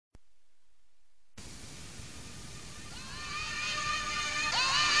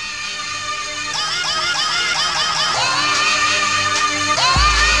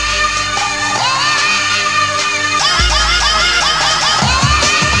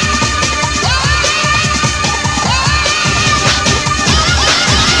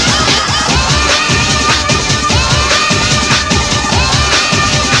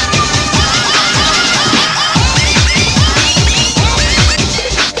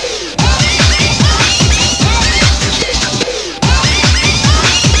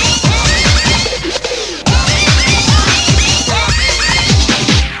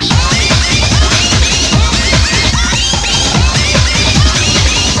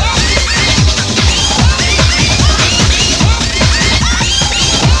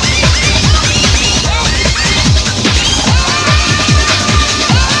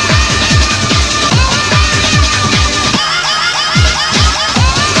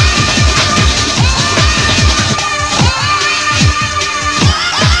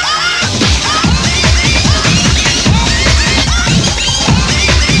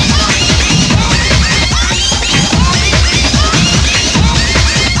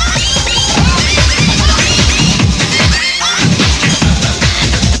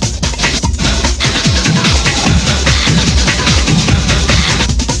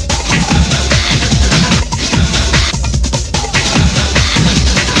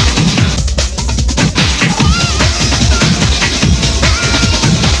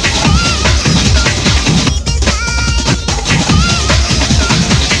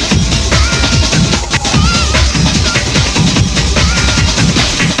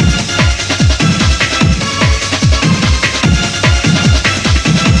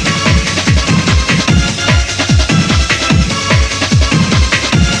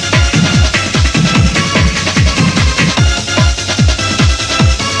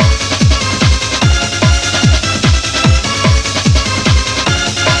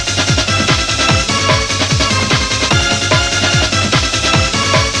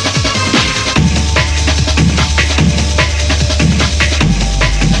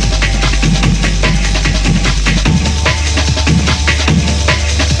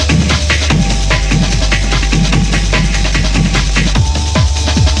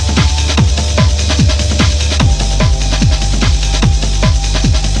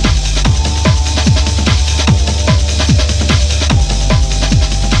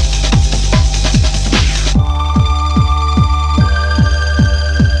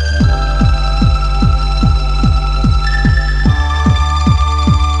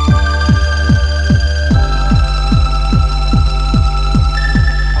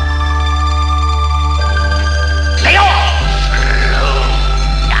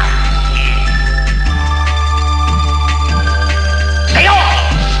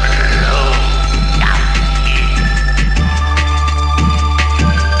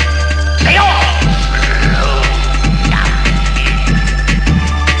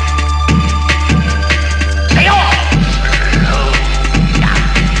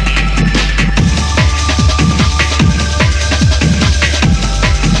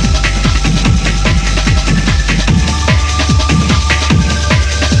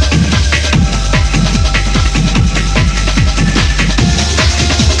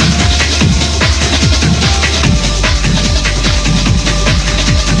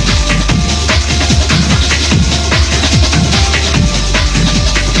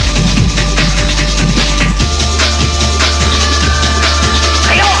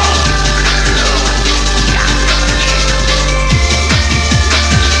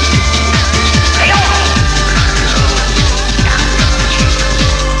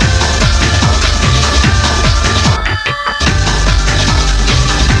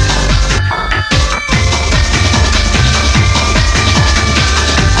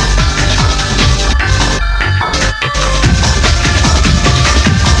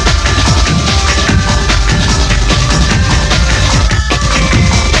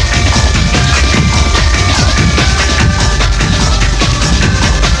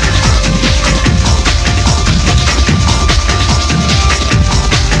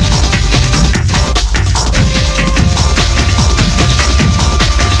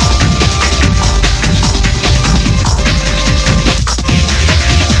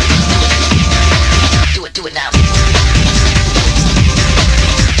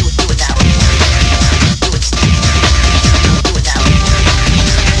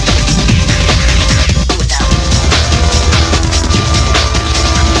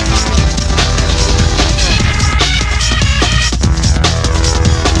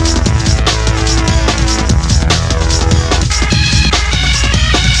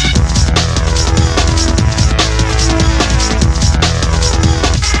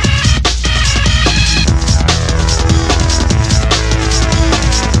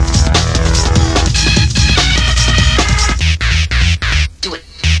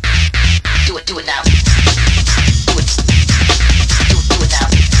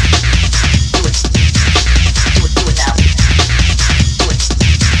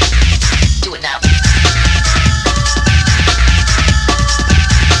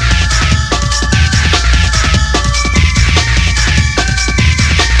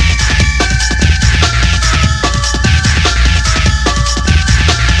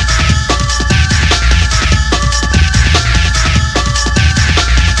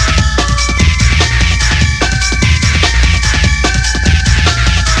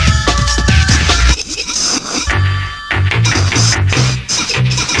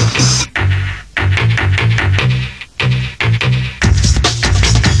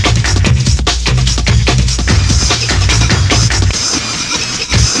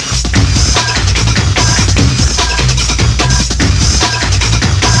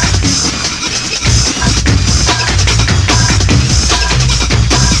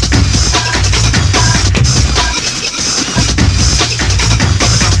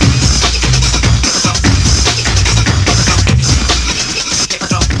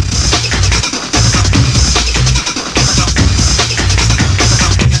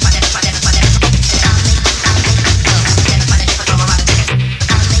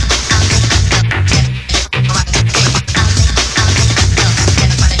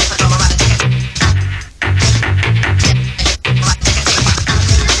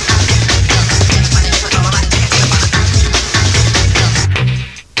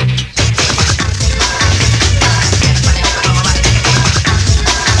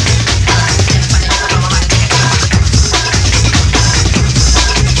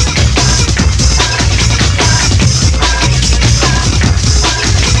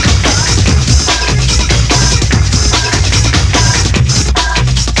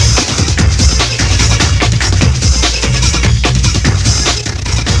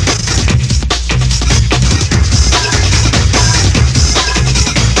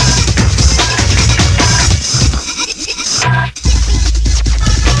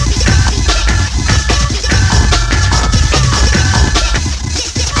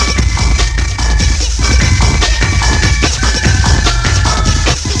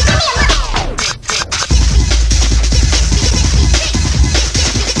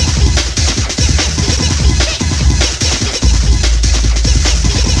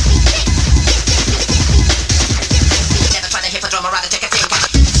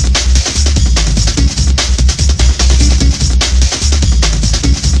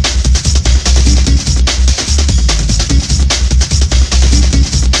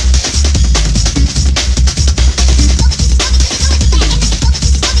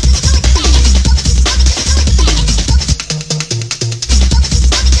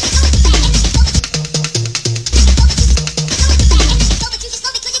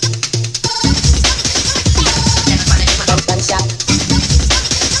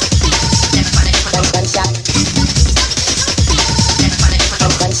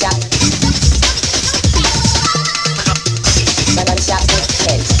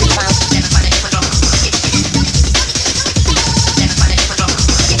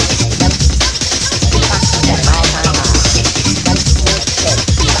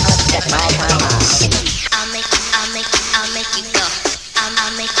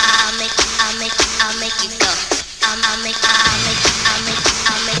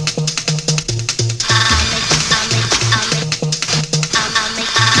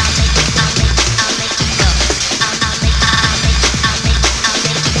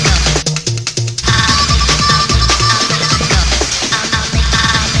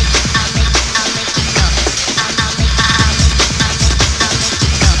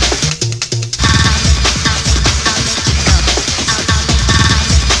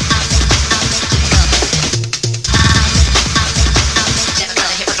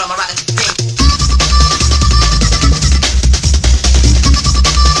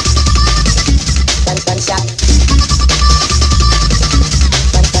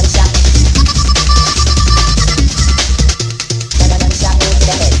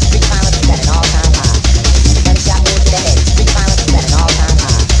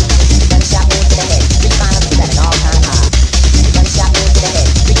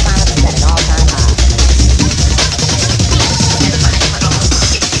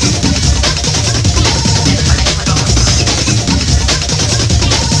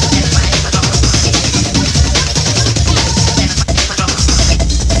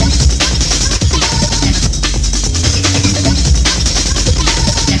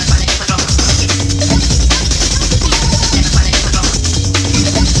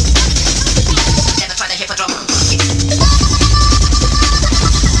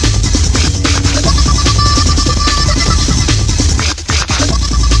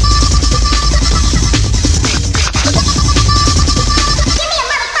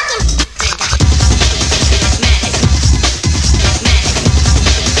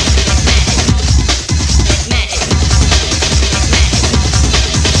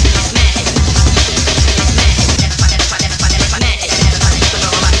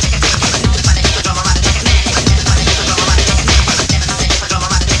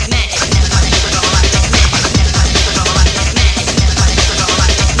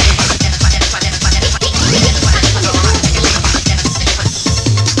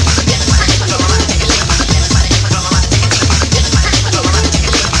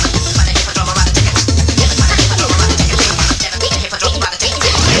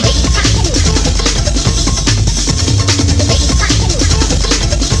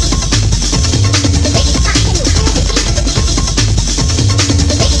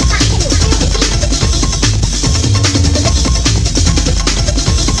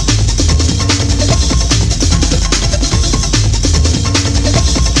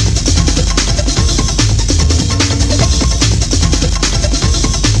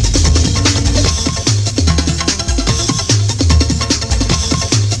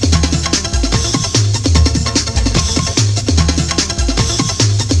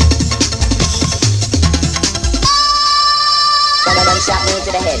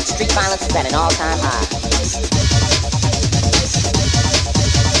Street violence is at an all-time high.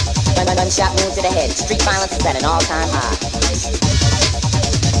 Gunshot wound to the head. Street violence is at an all-time high.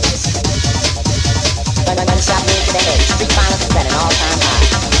 Gunshot wound to the head. Street violence is at an all-time high.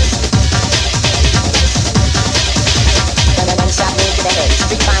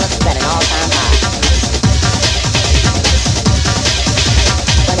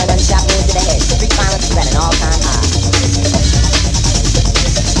 Gunshot wound to the head. Street violence is at an all-time high.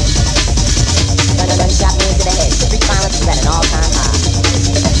 Gunshot wound to the head. Street violence is at an all-time high. Gunshot wound to the head. Street violence is at an all-time high.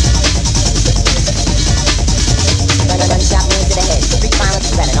 Gunshot wound to the head. Street violence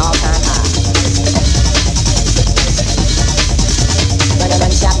is at an all-time high.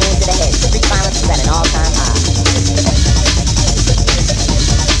 Gunshot wound to the head. Street violence is at an all-time high.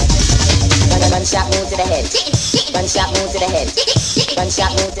 Gunshot wound to the head. Gunshot wound to the head.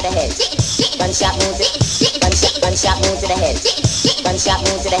 Gunshot wound to the head. Gunshot wound to gunshot wound to the head. Gunshot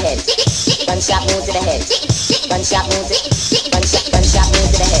wound to the head. Gunshot wound to the head. Gunshot wound to gunshot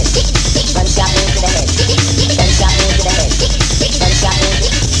wound to the head. Gunshot wound to the head. Gunshot wound to the head. Gunshot wound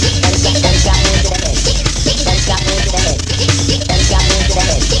to gunshot wound to the head. Gunshot wound to the head. Gunshot wound to the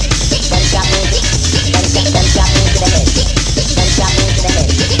head. Gunshot wound to gunshot wound to the head. Gunshot wound to the head.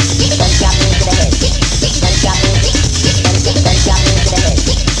 Gunshot wound to the head. Gunshot wound to gunshot wound to the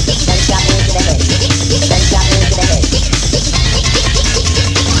head. Gunshot wound to the head. Gunshot wound to the head.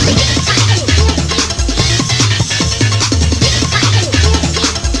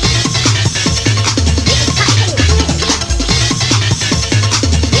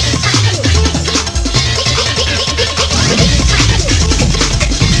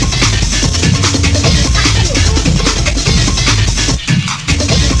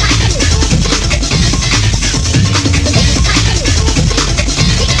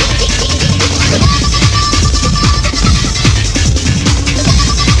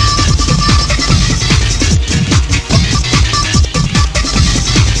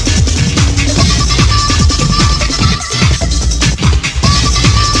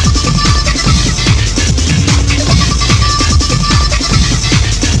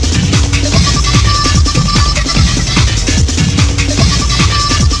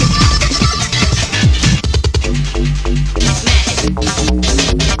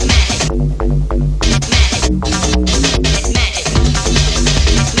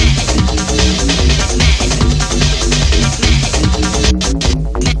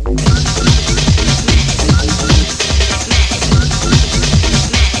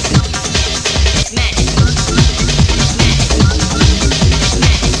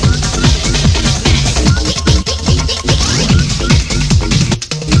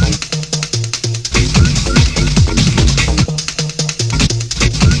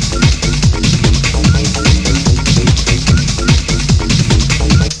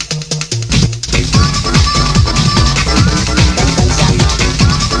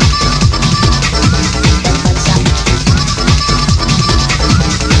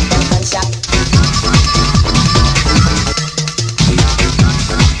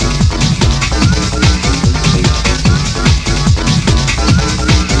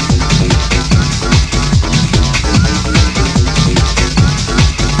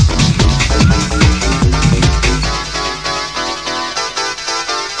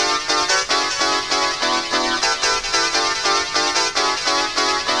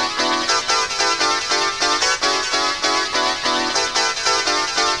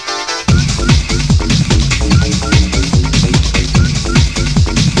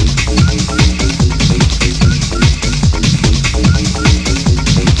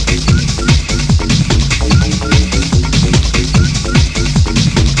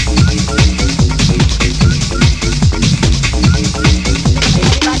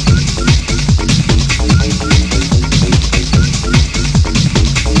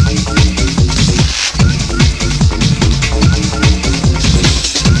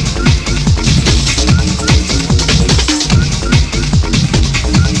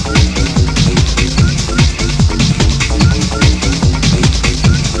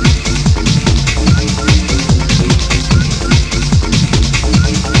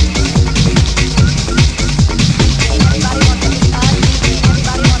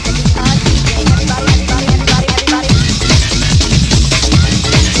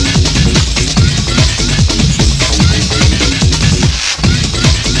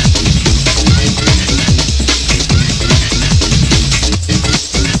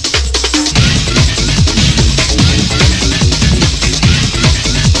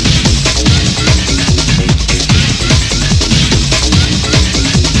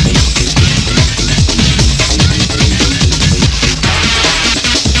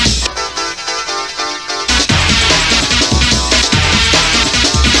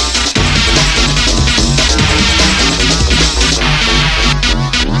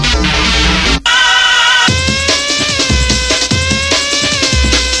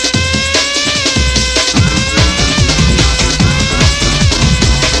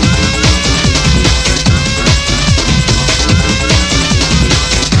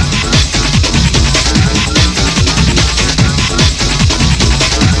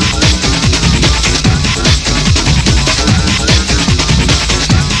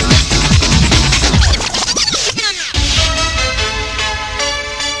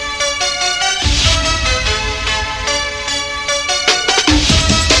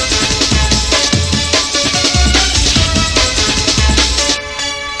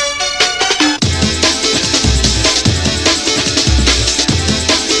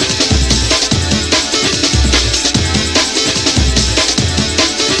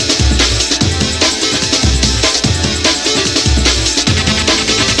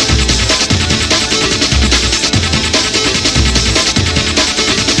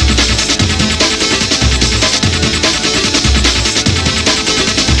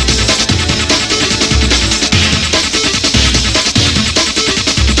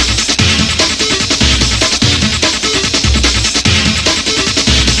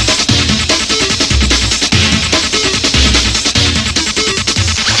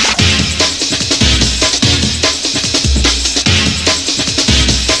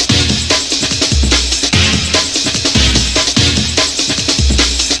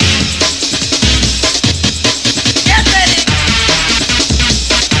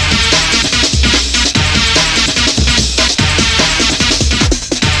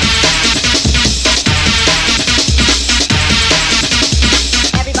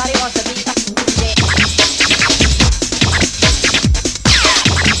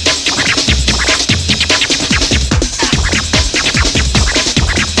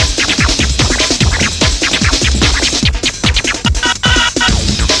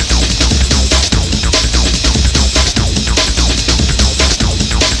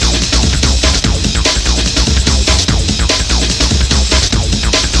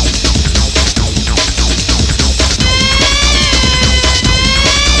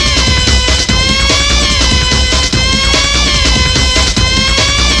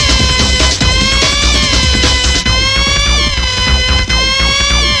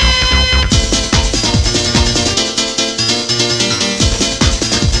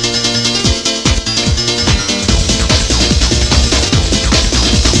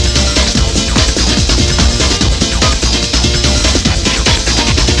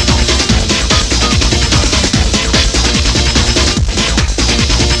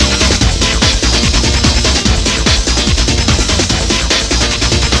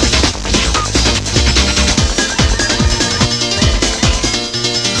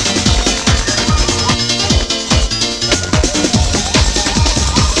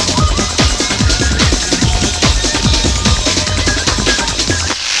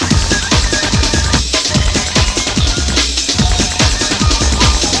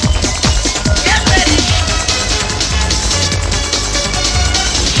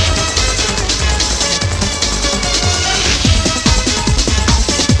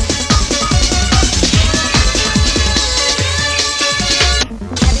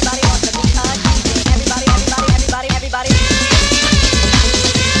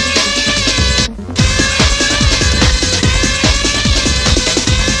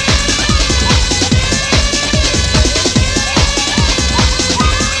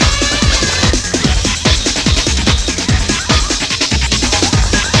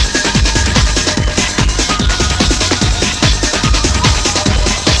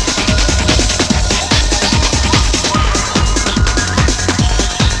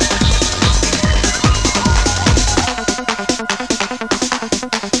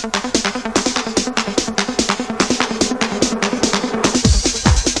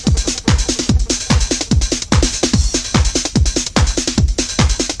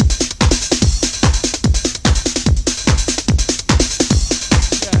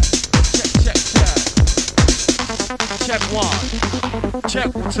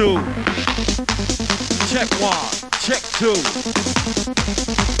 Check two. Check one. Check two.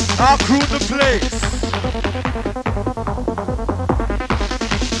 Our crew in the place.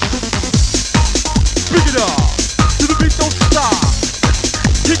 Bring it up. To the beat, don't stop.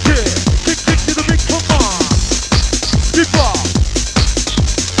 Kick it. Kick to the beat, come on. Skip up.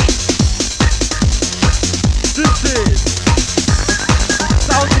 This is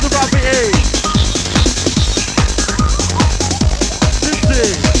Sounds of the Robbie A. This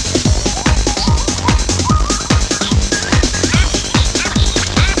is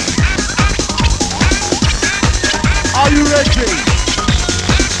Are you ready?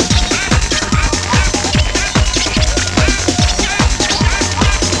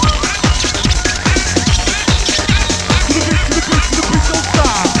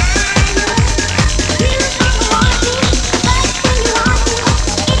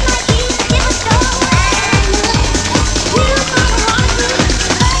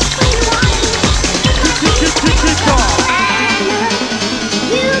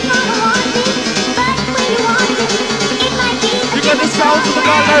 Sounds of the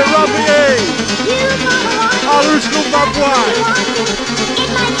man like Robbie A. All original bad boy.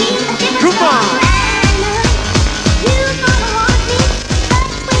 Come on.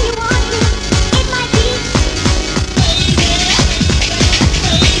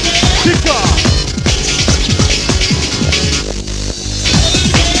 Kick off.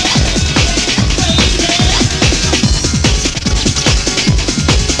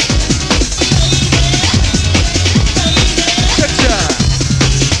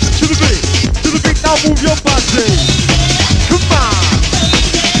 Move your body. Come on.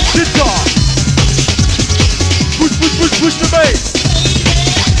 Get off. Push the bass.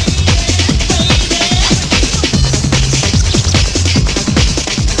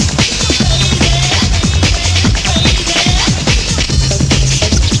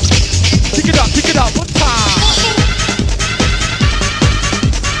 Kick it up, one time.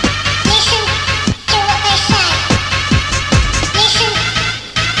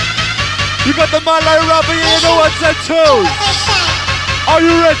 You got the man like Robbie in the ones and twos. Are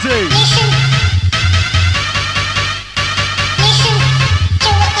you ready?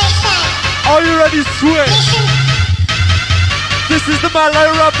 Are you ready, switch? This is the man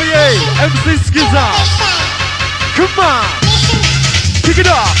like Robbie A. MC Skizza. Come on. Kick it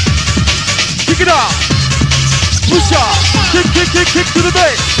up. Kick it up. Push up. Kick to the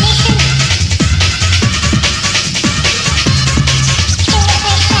bass.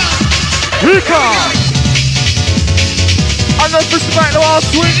 Here it comes! And then push back to our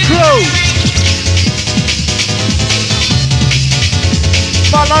swing crew!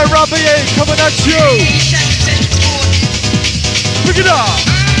 Man like Robbie A coming at you! Pick it up!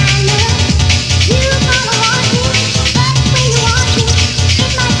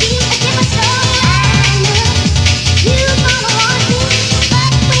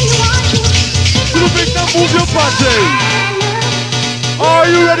 Little bit, now move your body! Are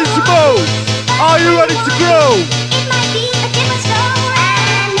you ready to move? Are you ready to grow? It might be a different story.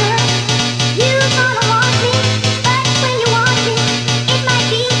 I know you're gonna want me, but when you want me, it might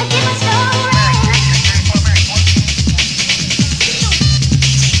be a different story.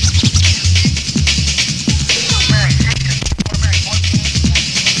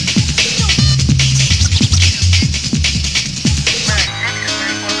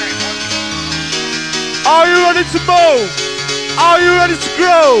 Are you ready to move? Are you ready to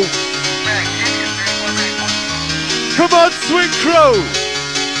grow? Come on, swing crew.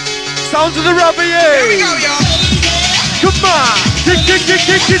 Sounds of the Robbie A. Here we go, y'all. Come on. Kick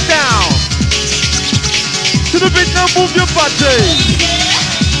it down. To the beat now, move your body.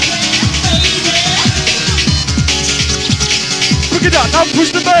 Pick it up, now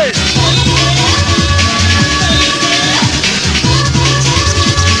push the bass.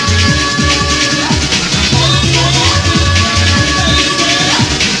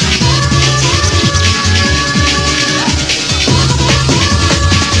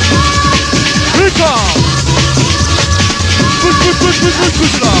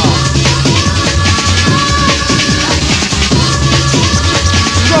 Push it up.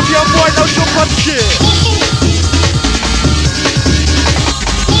 Drop your boy, now jump on shit.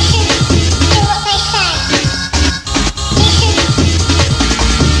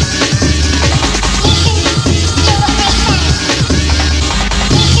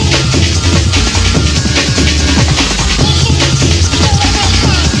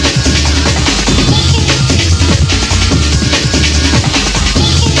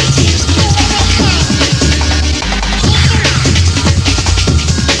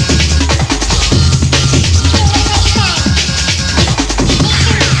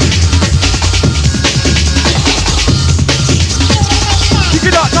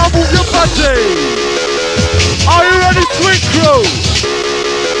 go.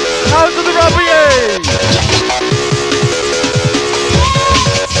 Sounds of the Rabier.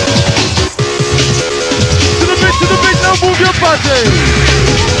 To the beat, now move your body.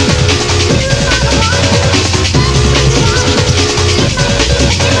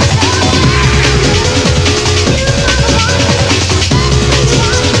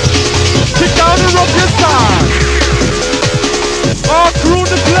 Kick down and rock your side. Oh, crew in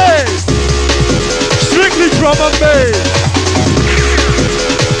the place. Strictly drum and bass.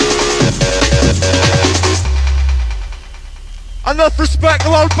 Enough respect to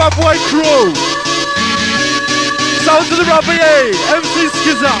our bad boy crew. Sounds of the Rabier, MC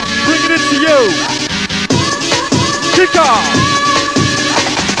Skizza, bringing it to you. Kick off.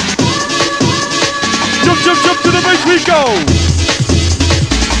 Jump, jump, jump to the bass we go.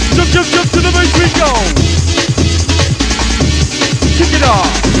 Jump, jump, jump to the bass we go. Kick it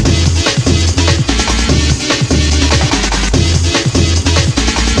off.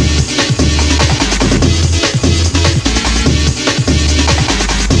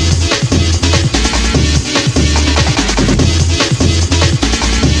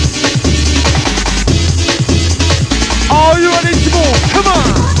 Are you ready to move? Come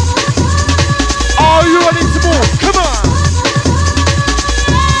on! Are you ready to move? Come on!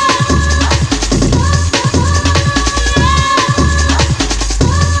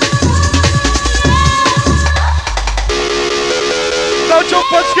 Now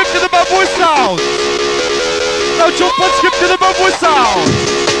jump and skip to the bad boy sound! Now jump and skip to the bad boy sound!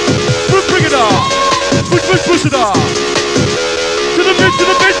 Bring it up! Push it up! To the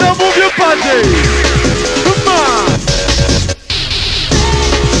beat, now move your body! Come on!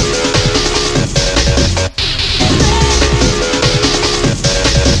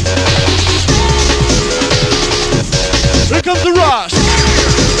 Here comes the rush.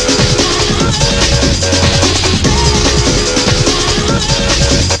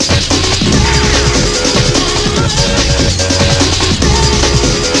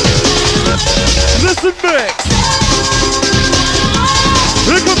 Listen mix.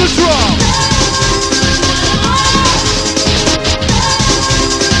 Here comes the drum.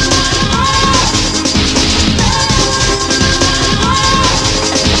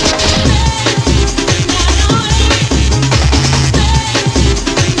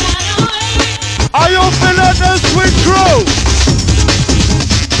 Are you feeling the sweet crew?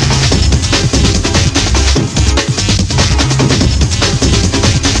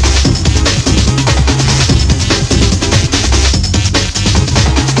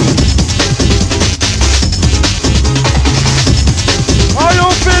 Are you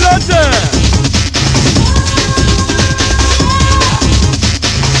feeling it?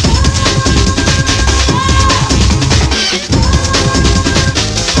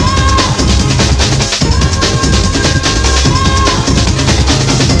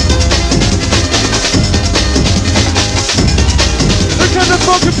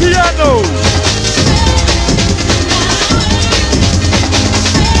 Fucking piano.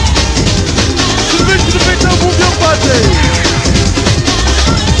 To the beat, now move your body.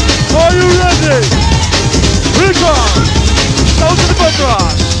 Are you ready? Here comes. Down to the bum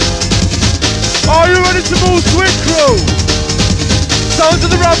rush. Are you ready to move, sweet crew? Down to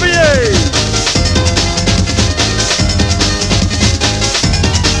the Rabier.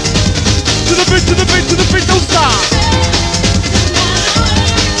 To the beat, don't stop.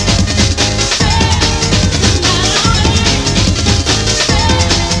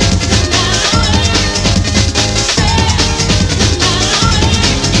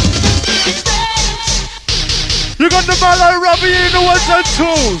 You got the Malay Rabier in the ones and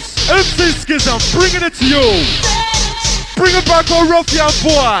twos. MC Skizza, bringing it to you. Bring it back, oh ruffian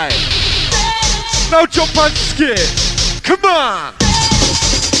boy. Now jump and skip. Come on.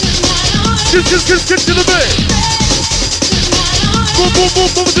 Skip to the beat. Boom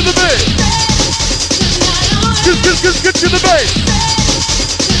to the beat. Skip to the beat.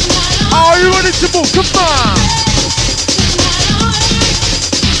 Are you ready to move? Come on.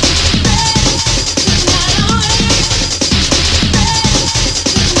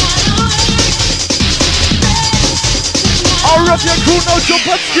 Our ruffian crew now jump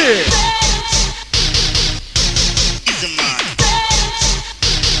and skip.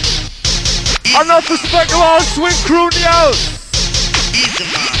 Enough respect to our swing crew in the house.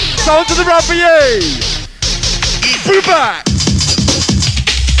 Sound to the Rabier. Bring back.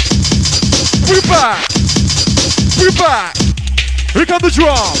 Here come the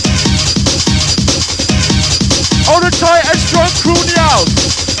drum. All the tight and strong crew in the house.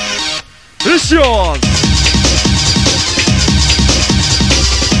 It's yours.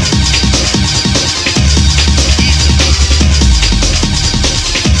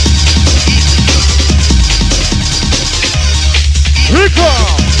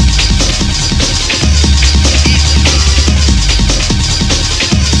 come.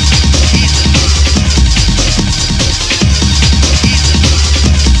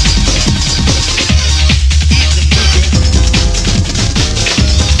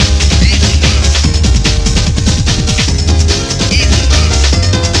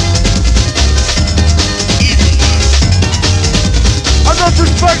 Enough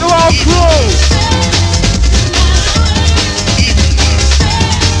respect to our crew.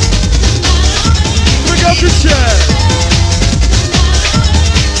 Bring up the chest.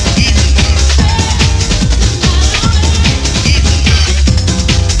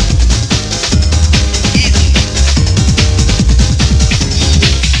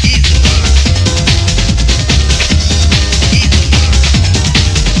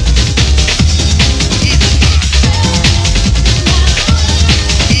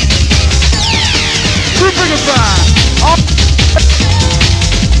 Bring it back. Up.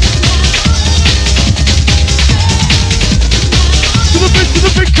 To the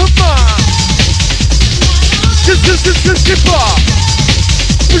big, come on. Skip up.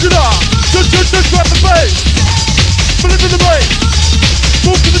 Push it up. Just grab the bass. Pull it to the bass.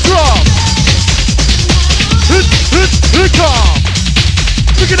 Move to the drum. Hit, come.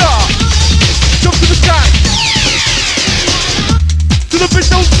 Pick it up. Jump to the sky. To the big,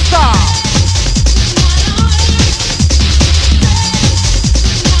 don't stop.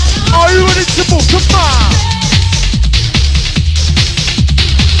 Are you ready to move? Come on!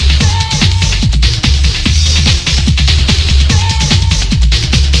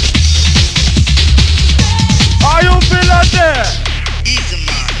 Are you feeling there? Easy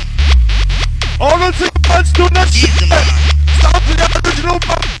man. All the things do not Easy shit. man. Stop the original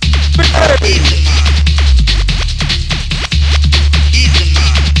Easy man. Easy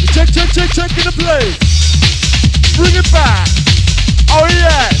man. Check in the place. Bring it back. Oh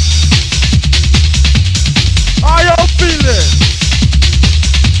yes. How y'all feeling?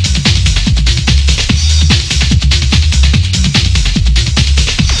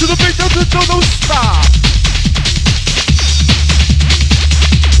 To the beat, don't stop.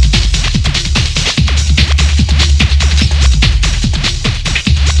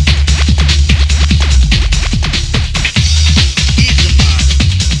 Easy man.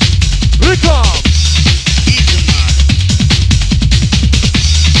 Here it comes. Easy man.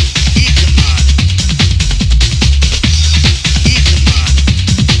 Easy man. Easy man.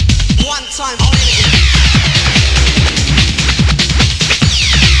 One time only.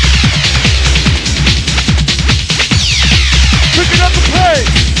 Picking up the pace.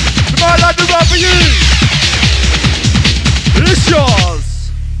 You might like the rap for you. It's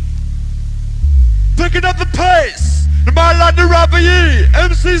yours. Picking up the pace. You might like the rap for you.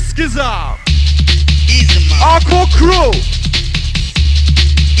 MC Skizza. Easy man. Hardcore crew.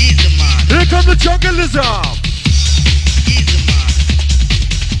 Easy man. Here comes the jungleism. Easy man.